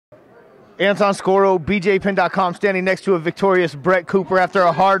Anton Scoro, BJPin.com, standing next to a victorious Brett Cooper after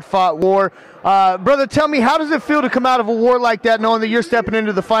a hard-fought war. Brother, tell me, how does it feel to come out of a war like that, knowing that you're stepping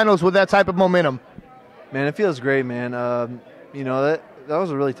into the finals with that type of momentum? Man, it feels great, man. You know, that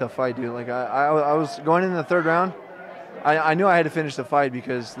was a really tough fight, dude. Like I was going in the third round. I knew I had to finish the fight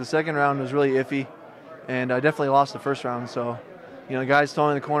because the second round was really iffy, and I definitely lost the first round. So, you know, guys told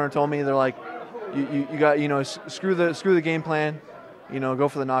me in the corner told me, they're like, you got, you know, screw the game plan. You know, go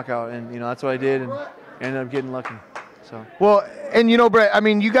for the knockout, and you know that's what I did, and ended up getting lucky. So well, and you know, Brett, I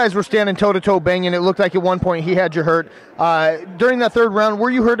mean, you guys were standing toe to toe banging. It looked like at one point he had you hurt. During that third round, were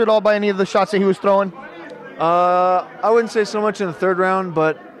you hurt at all by any of the shots that he was throwing? I wouldn't say so much in the third round,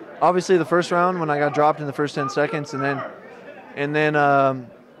 but obviously the first round when I got dropped in the first 10 seconds, and then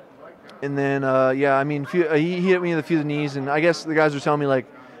yeah, I mean, he hit me in a few of the knees, and I guess the guys were telling me like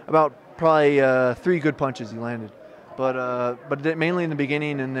about probably 3 good punches he landed. But mainly in the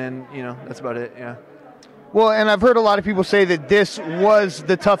beginning, and then, you know, that's about it, yeah. Well, and I've heard a lot of people say that this was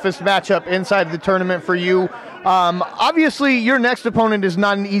the toughest matchup inside of the tournament for you. Obviously, your next opponent is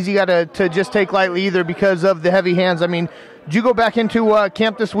not an easy guy to just take lightly either because of the heavy hands. I mean, did you go back into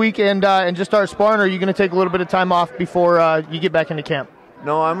camp this week and just start sparring, or are you going to take a little bit of time off before you get back into camp?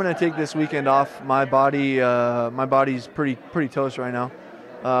 No, I'm going to take this weekend off. My body's pretty toast right now.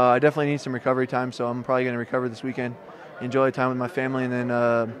 I definitely need some recovery time, so I'm probably going to recover this weekend, enjoy time with my family, and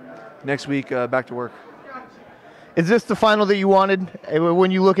then next week back to work. Is this the final that you wanted?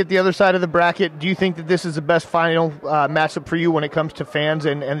 When you look at the other side of the bracket, do you think that this is the best final matchup for you when it comes to fans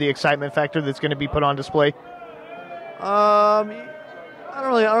and the excitement factor that's going to be put on display? I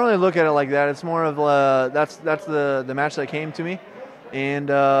don't really look at it like that. It's more of that's the match that came to me, and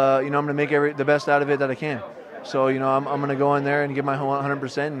you know, I'm going to make the best out of it that I can. So, you know, I'm going to go in there and give my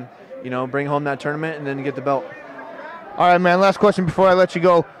 100% and, you know, bring home that tournament and then get the belt. All right, man, last question before I let you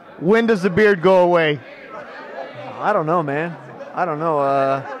go. When does the beard go away? I don't know, man. I don't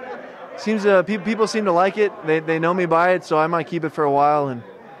know. People seem to like it. They know me by it, so I might keep it for a while. And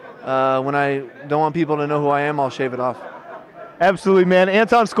when I don't want people to know who I am, I'll shave it off. Absolutely, man.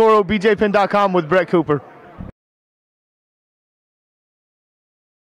 Anton Scoro, BJPin.com with Brett Cooper.